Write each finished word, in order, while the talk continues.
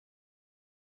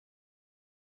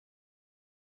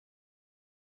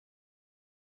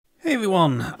Hey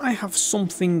everyone, I have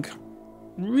something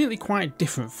really quite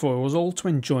different for us all to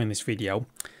enjoy in this video.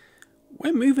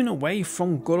 We're moving away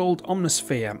from good old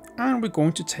Omnisphere and we're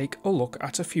going to take a look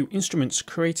at a few instruments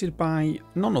created by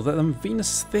none other than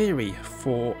Venus Theory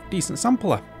for Decent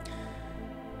Sampler.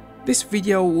 This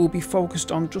video will be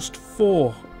focused on just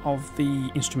 4 of the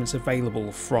instruments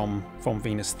available from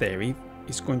Venus Theory.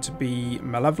 It's going to be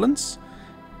Malevolence,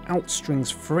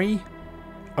 AltStrings 3,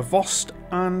 Avost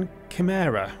and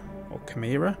Chimera. Or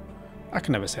Chimera? I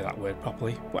can never say that word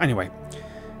properly. But anyway,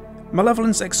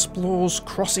 Malevolence explores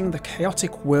crossing the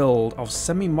chaotic world of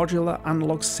semi-modular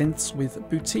analog synths with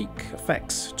boutique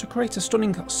effects to create a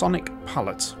stunning sonic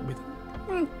palette with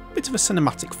a bit of a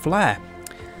cinematic flair.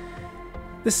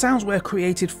 The sounds were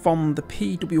created from the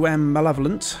PWM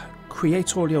Malevolent,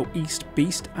 Creatorio East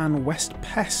Beast and West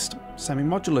Pest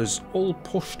semi-modulars, all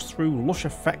pushed through lush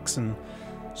effects and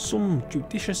some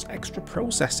judicious extra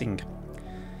processing.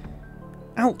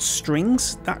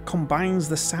 AltStrings, that combines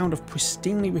the sound of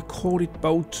pristinely recorded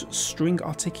both string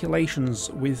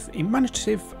articulations with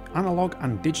imaginative analog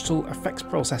and digital effects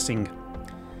processing.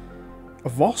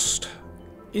 Avost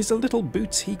is a little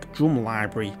boutique drum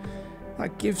library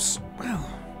that gives, well,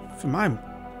 for my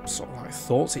sort of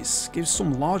thoughts, it gives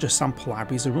some larger sample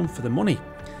libraries a run for the money.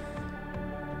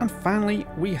 And finally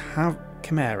we have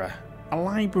Chimera, a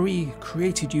library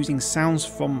created using sounds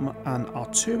from an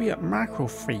Arturia micro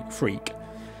freak,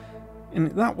 and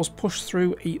that was pushed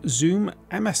through a Zoom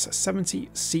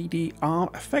MS-70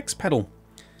 CDR effects pedal.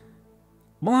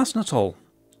 Well, that's not all.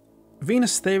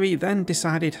 Venus Theory then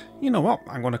decided, you know what,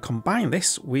 I'm going to combine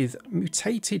this with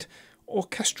mutated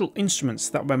orchestral instruments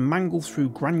that were mangled through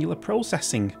granular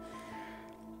processing.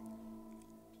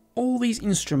 All these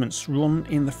instruments run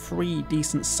in the free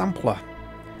Decent Sampler.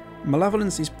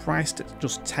 Malevolence is priced at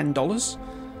just $10.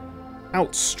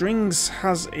 AltStrings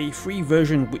has a free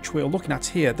version which we're looking at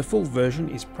here. The full version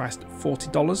is priced at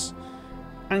 $40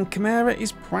 and Chimera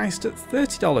is priced at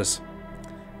 $30.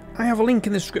 I have a link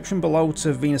in the description below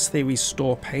to Venus Theory's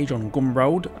store page on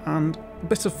Gumroad, and a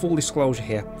bit of full disclosure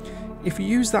here. If you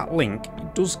use that link,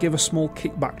 it does give a small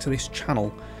kickback to this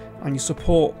channel and your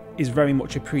support is very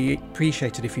much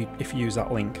appreciated if you use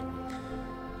that link.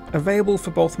 Available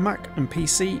for both Mac and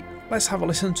PC, let's have a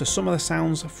listen to some of the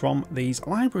sounds from these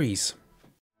libraries.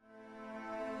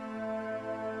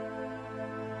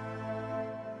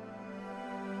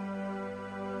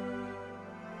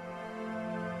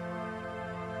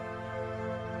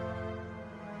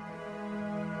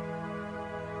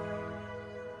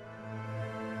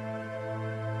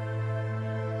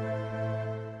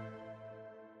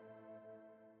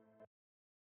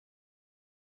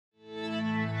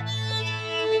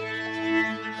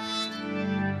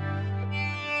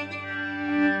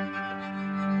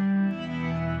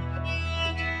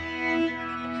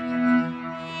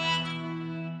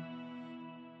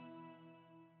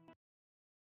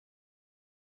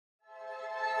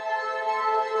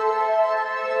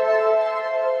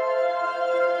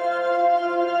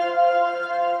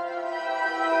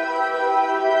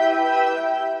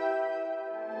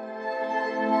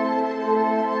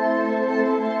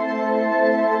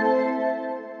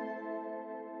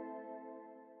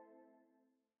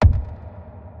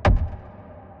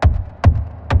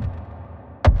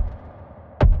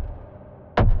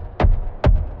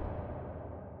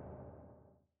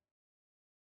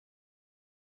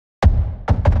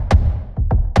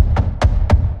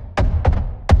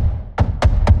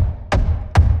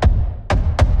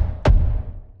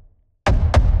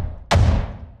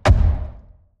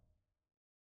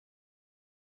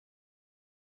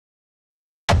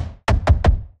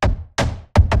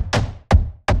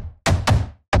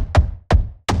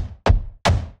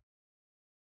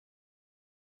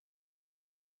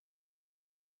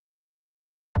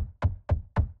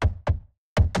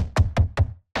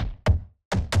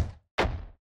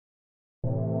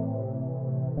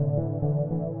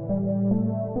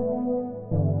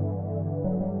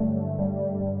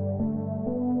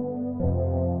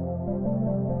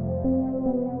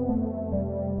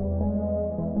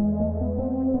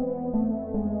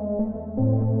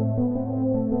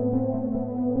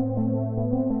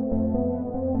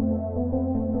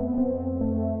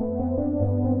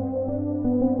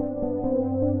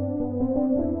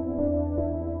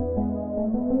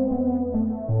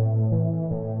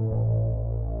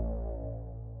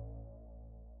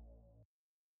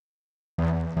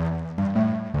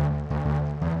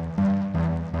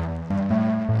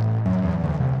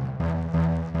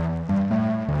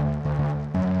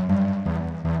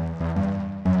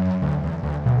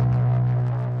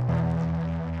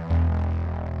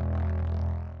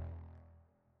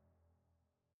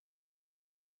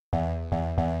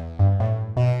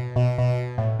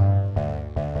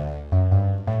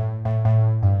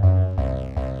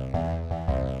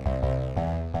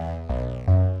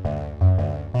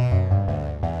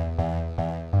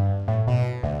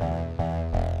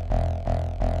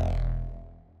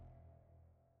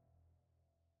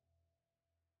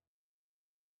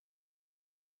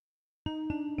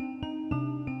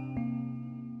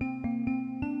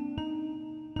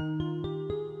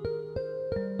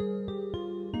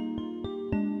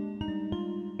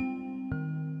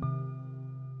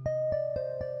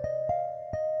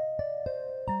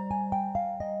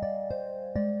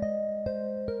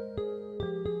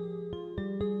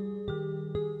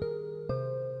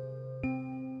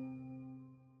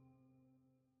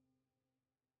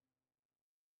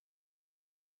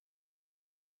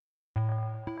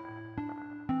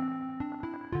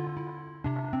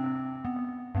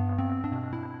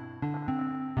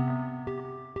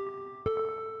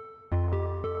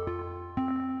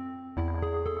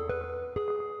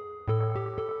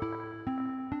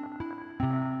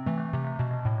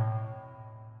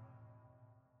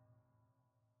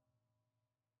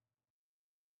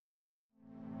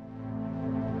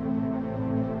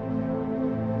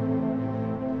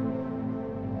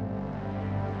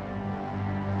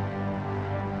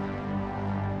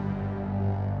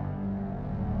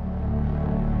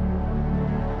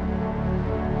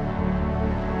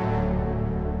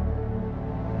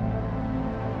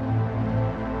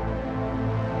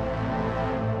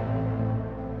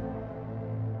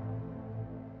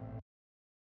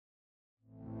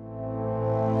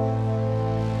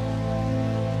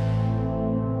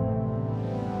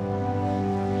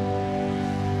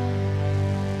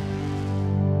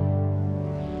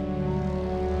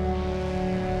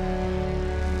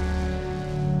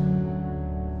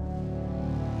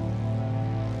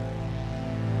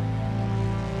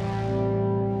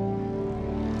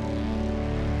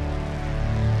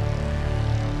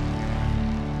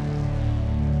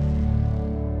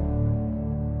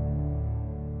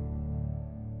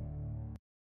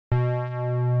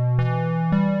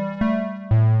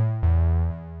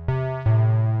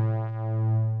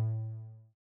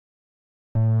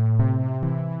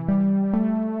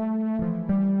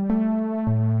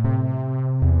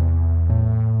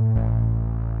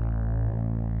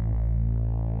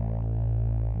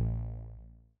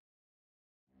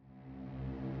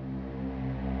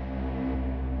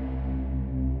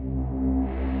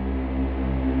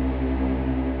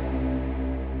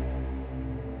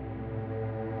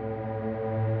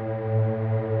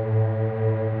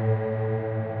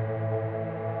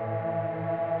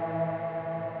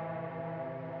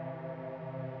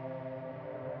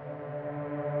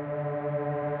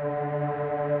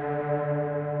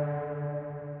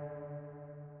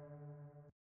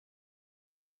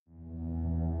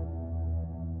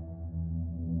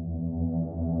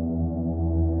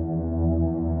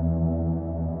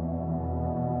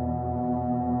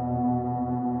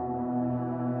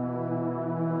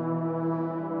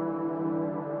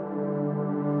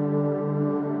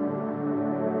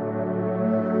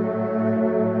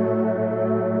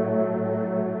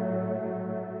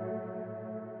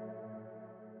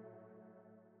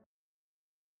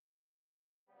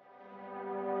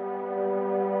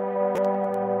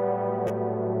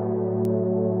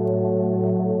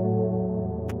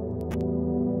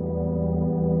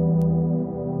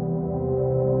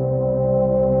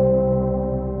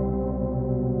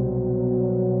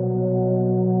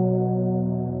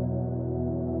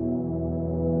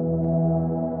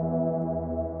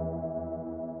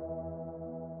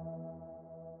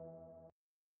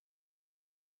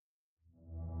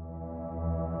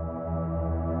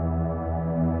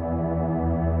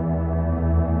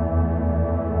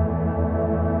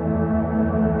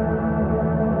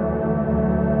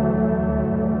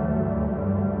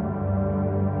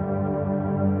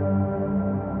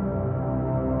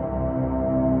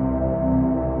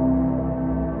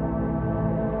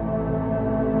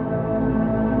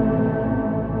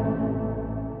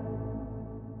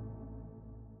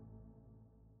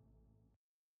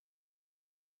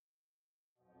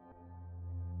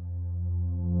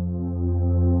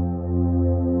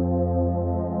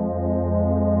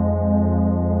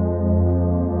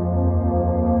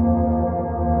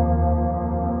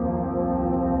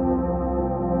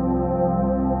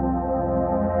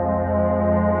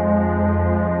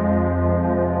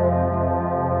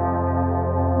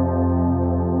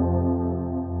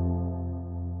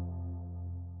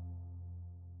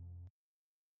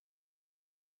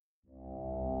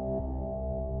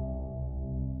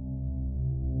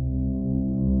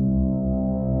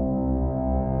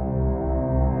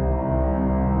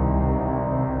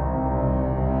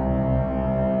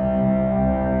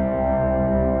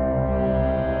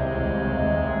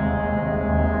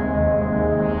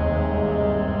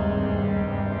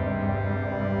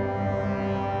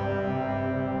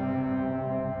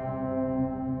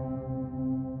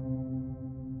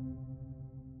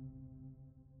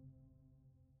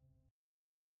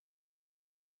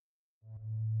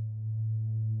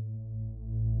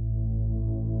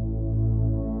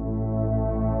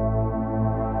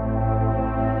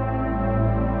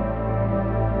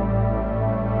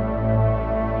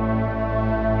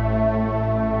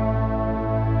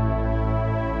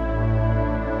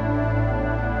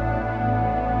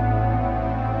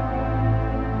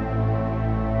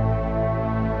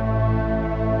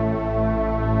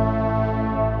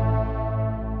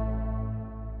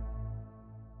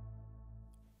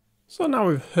 So now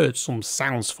we've heard some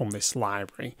sounds from this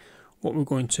library, what we're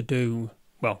going to do,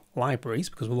 well, libraries,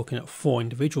 because we're looking at 4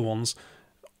 individual ones,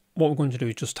 what we're going to do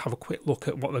is just have a quick look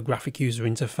at what the graphic user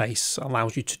interface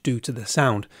allows you to do to the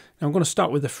sound. Now I'm going to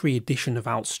start with the free edition of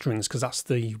AltStrings, because that's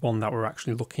the one that we're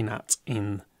actually looking at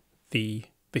in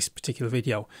this particular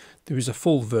video. There is a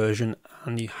full version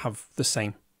and you have the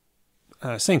same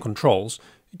controls,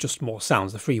 just more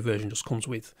sounds. The free version just comes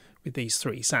with these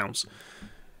 3 sounds.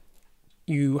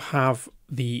 You have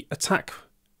the attack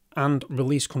and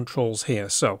release controls here.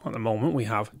 So at the moment we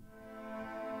have,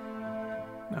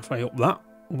 now if I up that,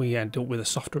 we end up with a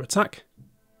softer attack.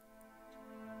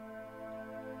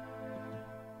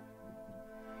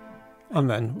 And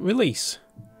then release.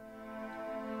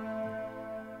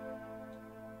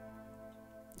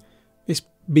 This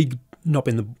big knob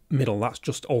in the middle, that's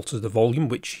just alters the volume,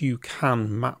 which you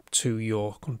can map to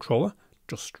your controller.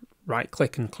 Just right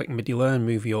click and click MIDI learn,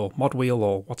 move your mod wheel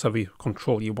or whatever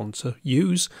control you want to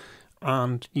use,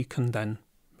 and you can then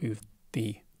move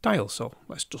the dial. So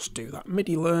let's just do that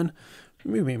MIDI learn,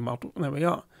 moving mod, there we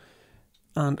are.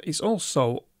 And it's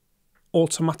also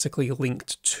automatically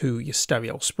linked to your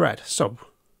stereo spread. So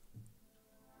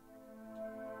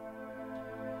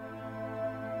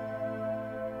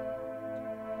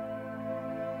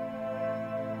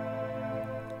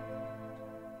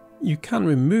you can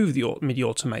remove the MIDI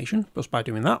automation just by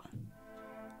doing that.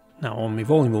 Now on my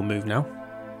volume will move now.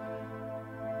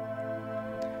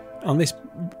 On this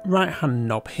right hand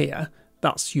knob here,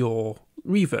 that's your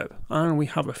reverb. And we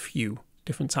have a few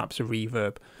different types of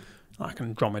reverb, like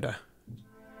Andromeda.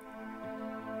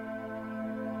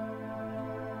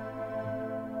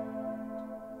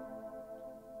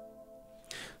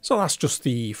 So that's just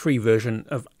the free version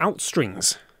of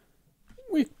AltStrings.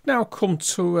 We've now come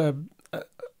to a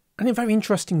very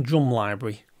interesting drum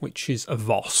library, which is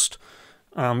avost.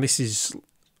 This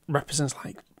represents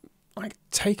like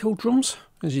taiko drums,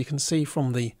 as you can see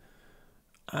from the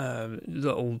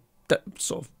little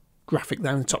sort of graphic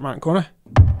there in the top right corner.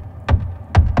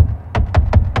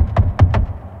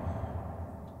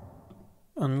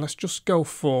 And let's just go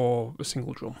for a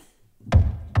single drum.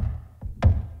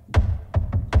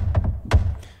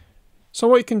 So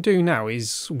what you can do now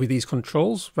is, with these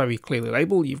controls, very clearly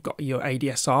labelled, you've got your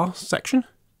ADSR section.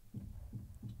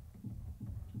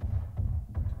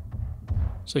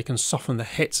 So you can soften the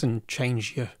hits and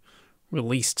change your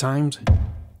release times.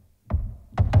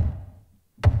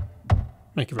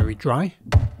 Make it very dry.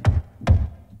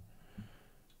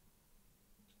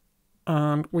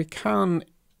 And we can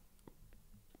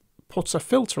put a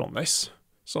filter on this.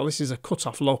 So this is a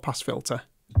cut-off low-pass filter.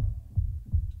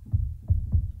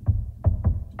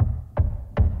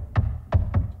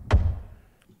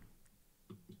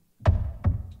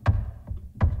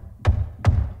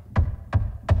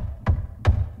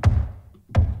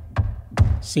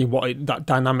 See what that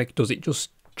dynamic does, it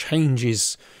just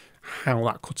changes how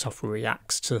that cutoff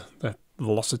reacts to the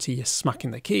velocity you're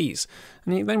smacking the keys.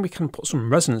 And then we can put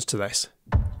some resonance to this.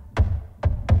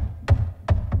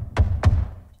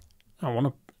 I want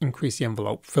to increase the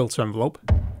envelope, filter envelope.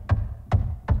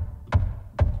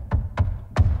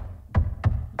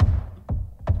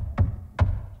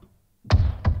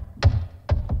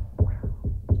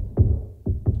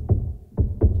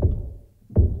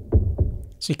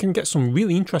 So you can get some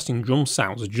really interesting drum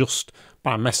sounds just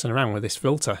by messing around with this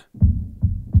filter.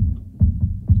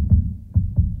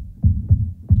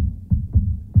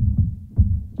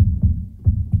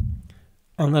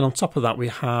 And then on top of that we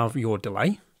have your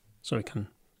delay, so we can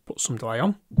put some delay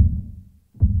on.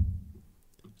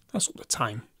 That's up the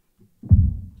time.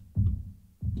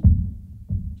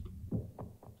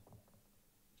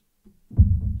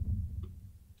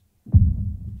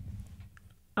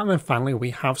 And then finally we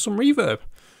have some reverb.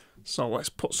 So let's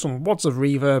put some wads of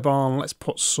reverb on, let's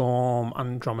put some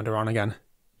Andromeda on again.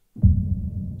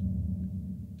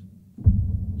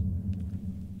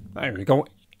 There we go.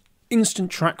 Instant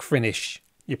track finish.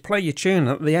 You play your tune,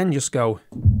 at the end just go.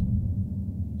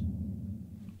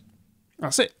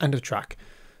 That's it, end of track.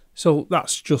 So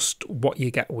that's just what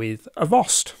you get with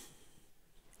avost.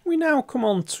 We now come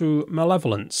on to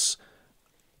Malevolence.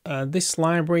 This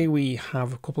library, we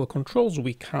have a couple of controls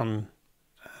we can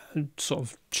sort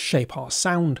of shape our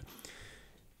sound.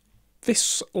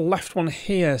 This left one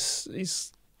here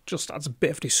is just adds a bit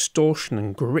of distortion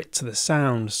and grit to the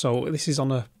sound. So this is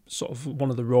on a sort of one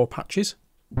of the raw patches.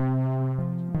 And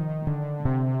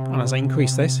as I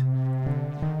increase this,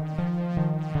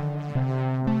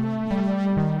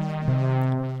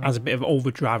 adds a bit of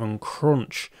overdrive and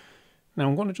crunch. Now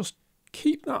I'm going to just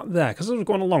keep that there, because as we're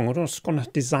going along, we're just going to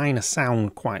design a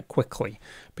sound quite quickly,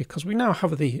 because we now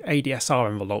have the ADSR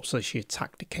envelope, so it's your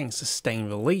attack, decay, and sustain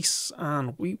release,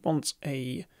 and we want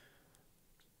a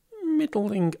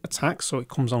middling attack, so it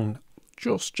comes on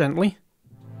just gently.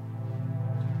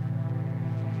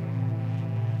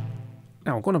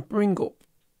 Now we're going to bring up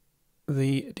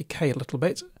the decay a little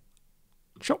bit,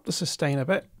 chop the sustain a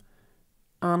bit,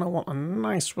 and I want a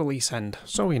nice release end,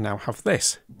 so we now have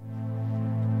this.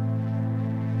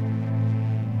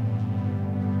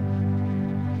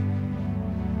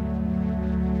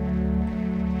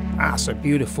 That's a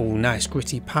beautiful, nice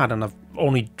gritty pad, and I've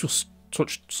only just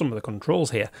touched some of the controls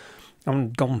here. I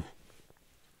haven't gone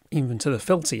even to the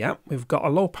filter yet. We've got a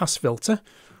low pass filter,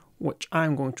 which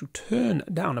I'm going to turn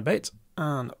down a bit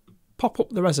and pop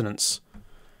up the resonance.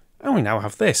 And we now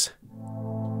have this.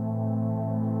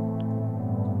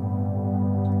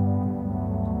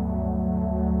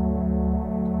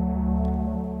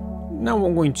 Now what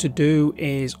I'm going to do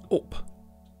is up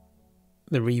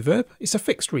the reverb. It's a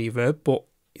fixed reverb, but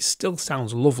it still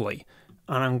sounds lovely.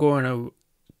 And I'm going to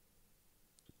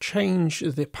change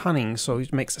the panning so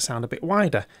it makes the sound a bit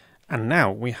wider. And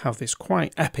now we have this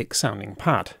quite epic sounding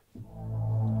pad.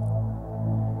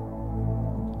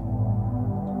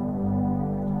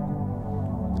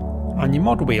 And your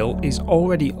mod wheel is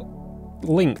already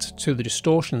linked to the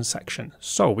distortion section,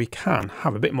 so we can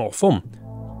have a bit more fun.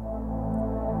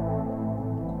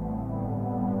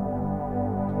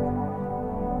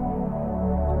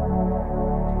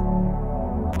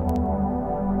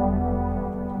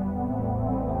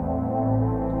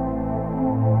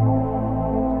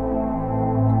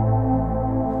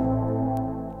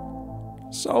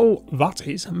 So that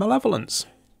is Malevolence.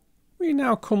 We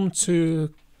now come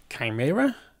to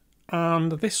Chimera,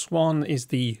 and this one is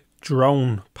the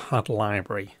drone pad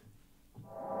library.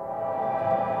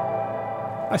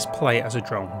 Let's play it as a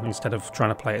drone instead of trying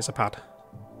to play it as a pad.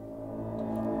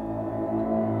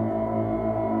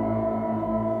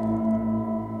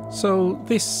 So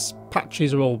these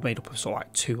patches are all made up of sort of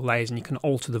like 2 layers, and you can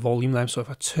alter the volume there. So if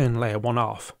I turn layer 1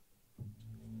 off,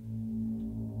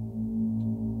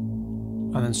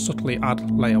 and then subtly add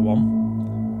layer 1.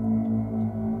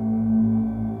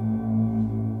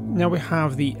 Now we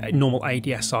have the normal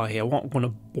ADSR here. I'm not going to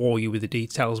bore you with the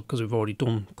details because we've already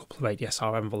done a couple of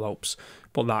ADSR envelopes,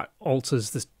 but that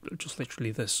alters this, just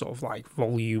literally the sort of like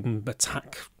volume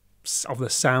attack of the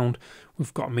sound.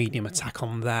 We've got a medium attack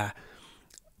on there.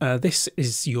 This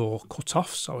is your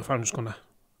cutoff, so if I'm just going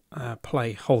to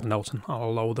play, hold a note, and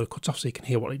I'll lower the cutoff so you can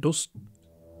hear what it does.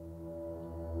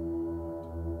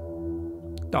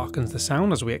 Darkens the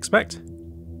sound as we expect.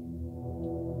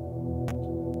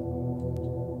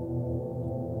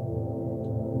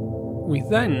 We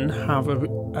then have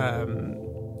an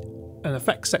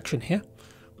effects section here.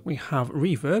 We have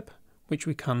reverb, which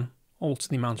we can alter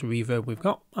the amount of reverb we've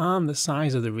got, and the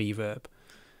size of the reverb,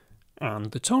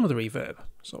 and the tone of the reverb.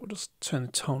 So we'll just turn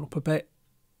the tone up a bit,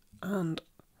 and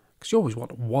because you always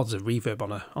want wads of reverb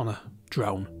on a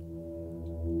drone.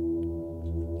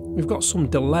 We've got some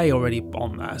delay already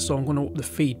on there, so I'm going to up the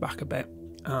feedback a bit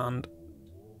and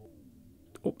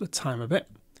up the time a bit.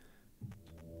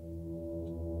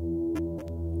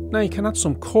 Now you can add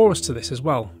some chorus to this as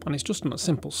well, and it's just a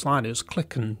simple slider, just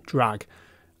click and drag,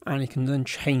 and you can then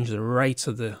change the rate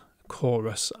of the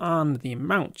chorus and the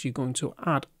amount you're going to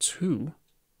add to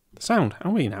the sound,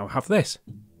 and we now have this.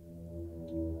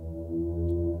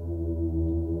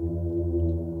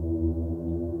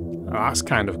 That's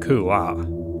kind of cool,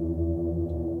 that.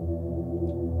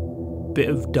 Bit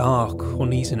of dark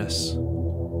uneasiness.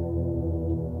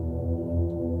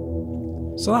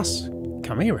 So that's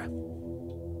Chimera.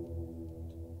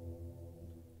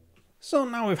 So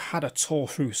now we've had a tour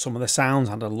through some of the sounds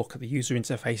and a look at the user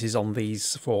interfaces on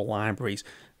these 4 libraries.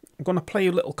 I'm going to play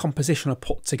a little composition I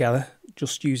put together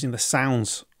just using the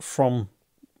sounds from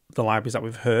the libraries that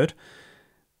we've heard.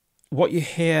 What you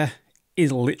hear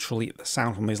is literally the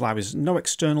sound from these libraries. No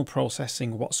external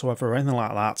processing whatsoever or anything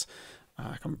like that.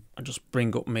 I just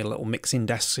bring up my little mixing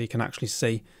desk so you can actually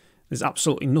see there's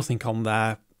absolutely nothing on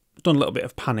there. Done a little bit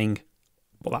of panning,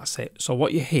 but that's it. So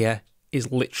what you hear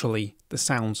is literally the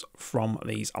sounds from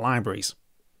these libraries.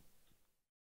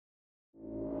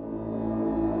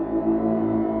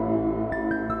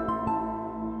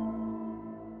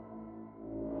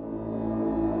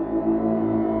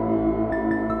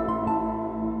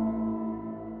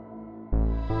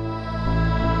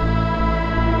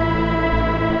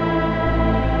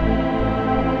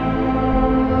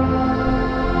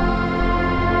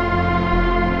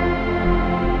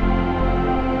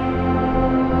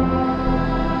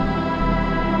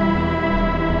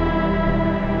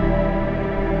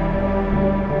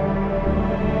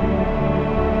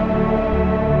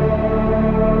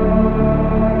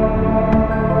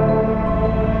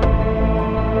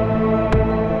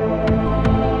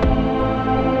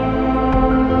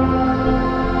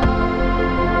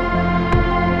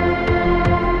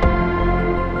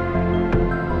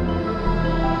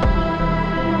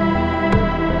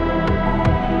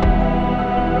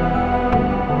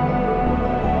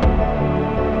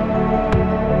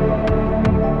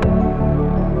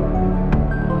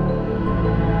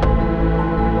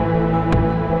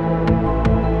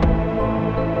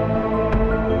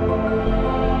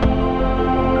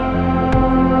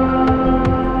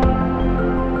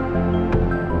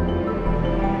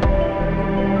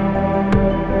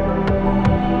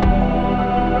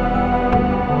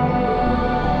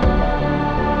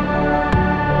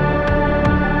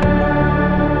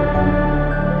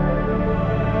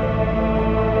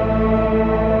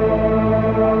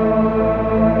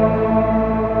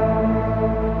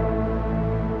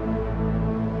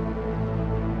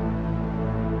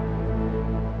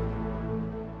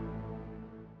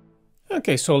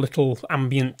 Okay, so a little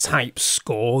ambient type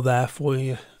score there for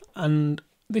you, and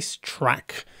this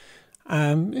track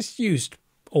is used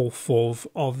all four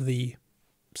of the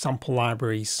sample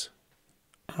libraries,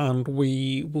 and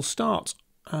we will start.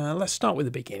 Let's start with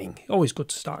the beginning. Always good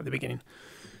to start at the beginning.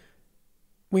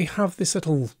 We have this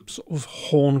little sort of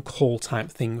horn call type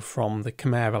thing from the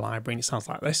Chimera library, and it sounds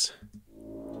like this.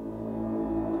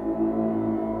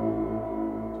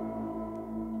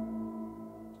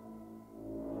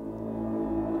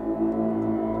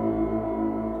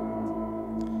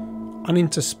 And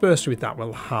interspersed with that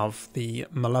we'll have the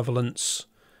Malevolence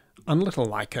and a little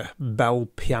like a bell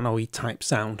piano-y type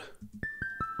sound.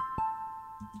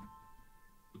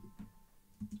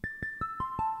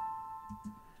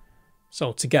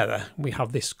 So together we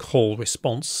have this call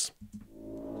response.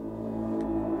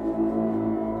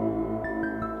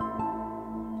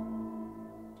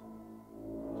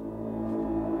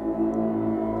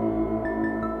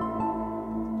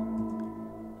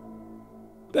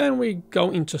 Then we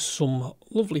go into some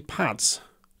lovely pads.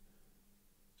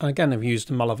 And again, I've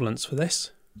used Malevolence for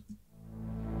this.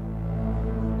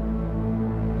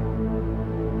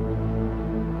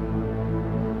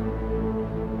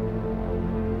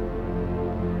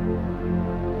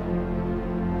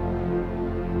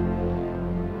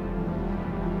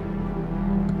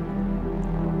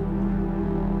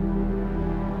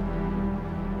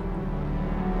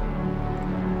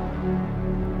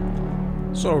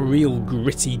 So a real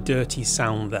gritty, dirty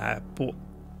sound there, but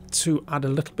to add a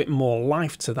little bit more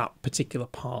life to that particular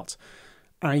part,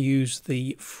 I use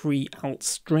the free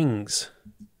AltStrings.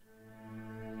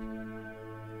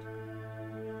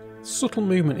 Subtle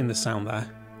movement in the sound there.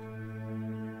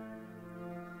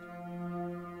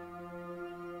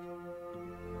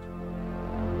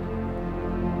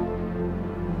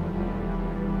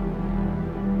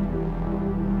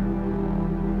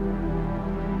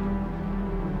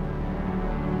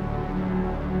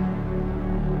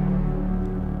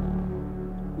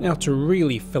 Now to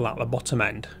really fill out the bottom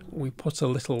end, we put a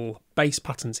little bass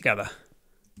pattern together.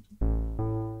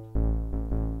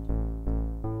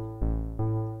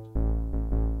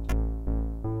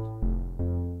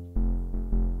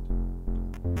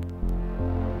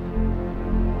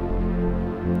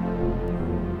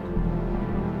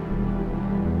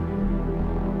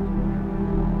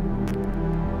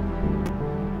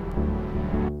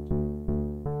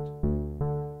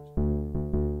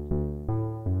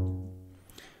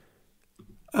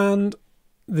 And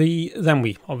then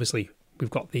we've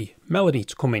got the melody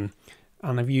to come in,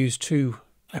 and I've used two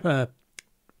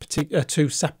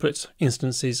separate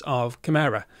instances of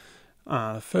Chimera.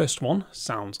 The first one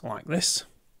sounds like this.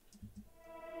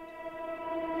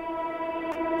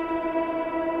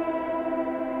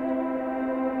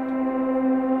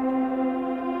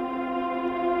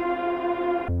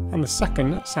 And the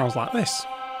second sounds like this.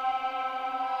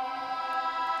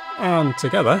 And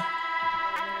together,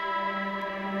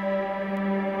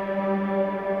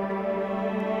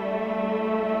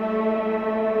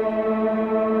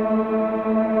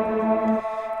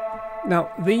 now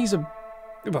these are,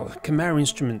 well, Chimera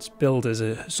instruments billed as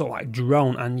a sort of like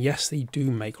drone, and yes, they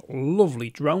do make lovely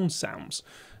drone sounds.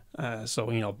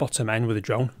 So, you know, bottom end with a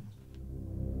drone.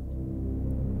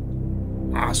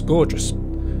 That's gorgeous.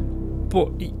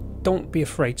 But don't be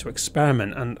afraid to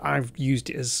experiment, and I've used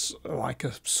it as like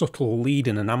a subtle lead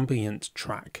in an ambient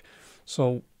track.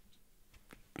 So,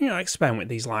 you know, experiment with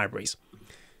these libraries.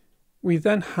 We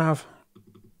then have,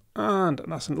 and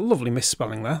that's a lovely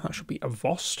misspelling there, that should be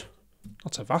avost.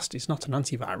 Not avast, it's not an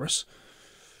antivirus.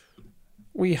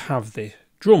 We have the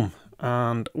drum,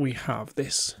 and we have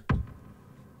this.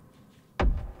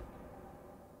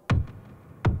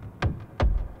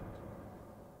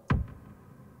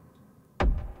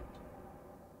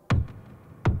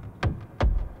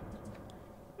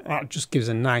 That just gives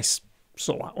a nice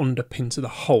sort of like underpin to the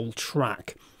whole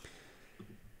track.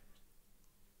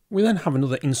 We then have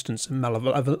another instance of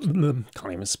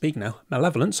can't even speak now,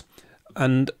 Malevolence,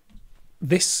 and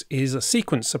this is a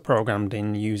sequencer programmed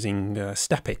in using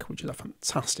Stepic, which is a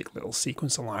fantastic little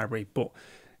sequencer library, but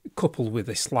coupled with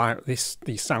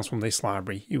these sounds from this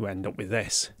library, you end up with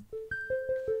this.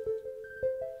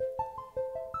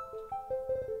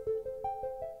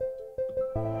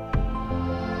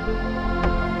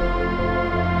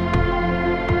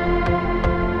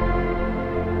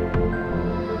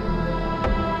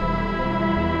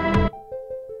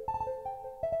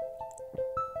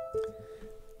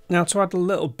 Now, to add a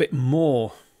little bit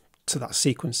more to that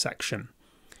sequence section,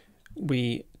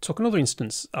 we took another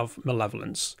instance of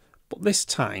Malevolence, but this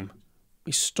time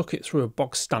we stuck it through a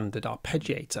bog standard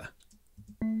arpeggiator.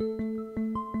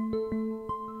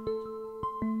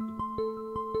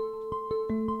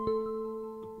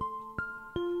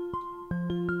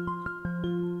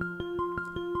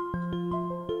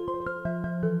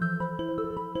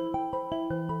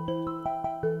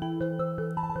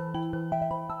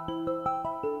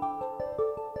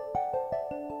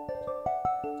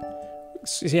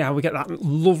 See how we get that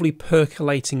lovely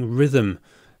percolating rhythm,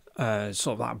 sort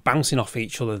of like bouncing off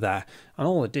each other there. And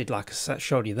all I did, like I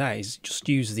showed you there, is just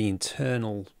use the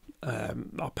internal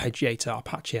arpeggiator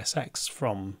Apache SX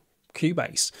from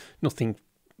Cubase. Nothing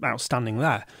outstanding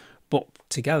there, but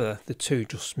together the two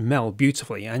just meld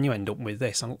beautifully, and you end up with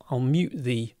this. I'll mute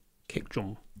the kick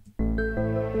drum.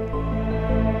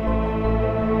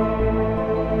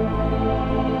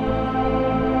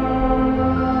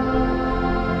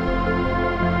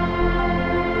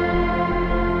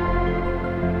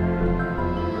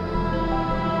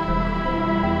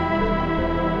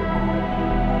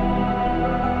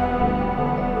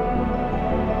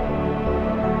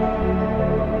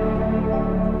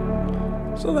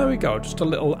 So there we go, just a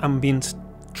little ambient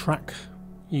track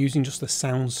using just the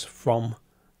sounds from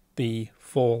the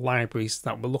 4 libraries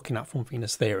that we're looking at from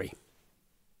Venus Theory.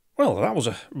 Well, that was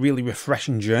a really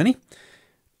refreshing journey,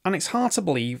 and it's hard to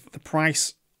believe the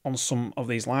price on some of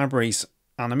these libraries,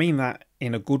 and I mean that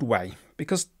in a good way,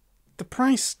 because the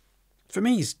price for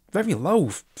me is very low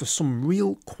for some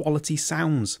real quality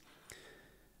sounds.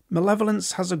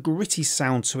 Malevolence has a gritty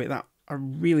sound to it that I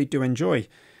really do enjoy.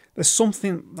 There's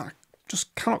something that I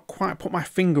just cannot quite put my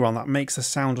finger on that makes the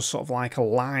sound just sort of like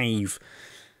alive.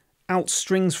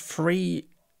 AltStrings 3,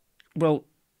 well,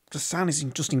 the sound is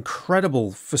just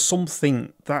incredible for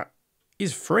something that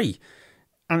is free.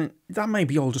 And that may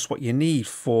be all just what you need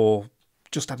for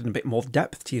just adding a bit more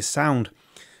depth to your sound.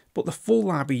 But the full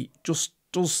library just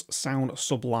does sound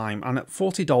sublime. And at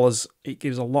 $40, it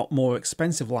gives a lot more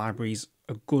expensive libraries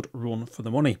a good run for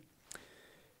the money.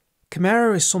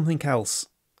 Chimera is something else.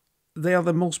 They are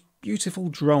the most beautiful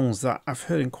drones that I've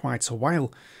heard in quite a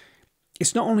while.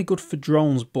 It's not only good for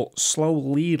drones, but slow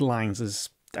lead lines, as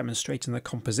demonstrating the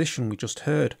composition we just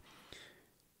heard.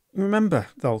 Remember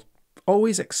though,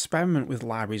 always experiment with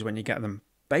libraries when you get them.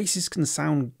 Basses can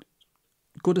sound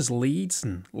good as leads,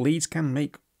 and leads can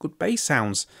make good bass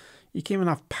sounds. You can even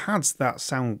have pads that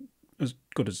sound as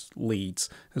good as leads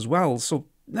as well, so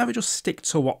never just stick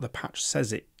to what the patch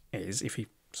says it is, if you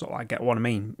sort of like get what I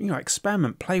mean. You know,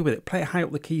 experiment, play with it, play it high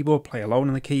up the keyboard, play alone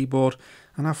on the keyboard,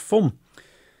 and have fun.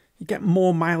 You get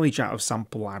more mileage out of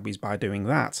sample libraries by doing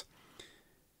that.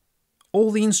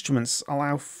 All the instruments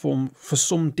allow for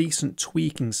some decent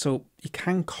tweaking, so you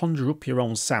can conjure up your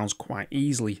own sounds quite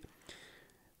easily.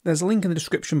 There's a link in the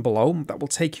description below that will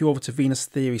take you over to Venus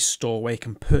Theory's store where you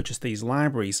can purchase these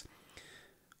libraries.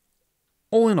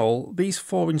 All in all, these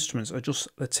 4 instruments are just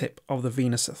the tip of the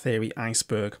Venus Theory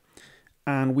iceberg,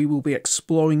 and we will be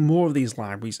exploring more of these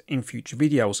libraries in future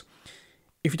videos.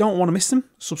 If you don't want to miss them,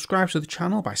 subscribe to the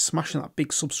channel by smashing that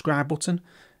big subscribe button,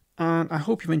 and I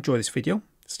hope you've enjoyed this video.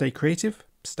 Stay creative,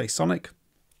 stay sonic,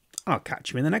 I'll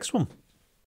catch you in the next one.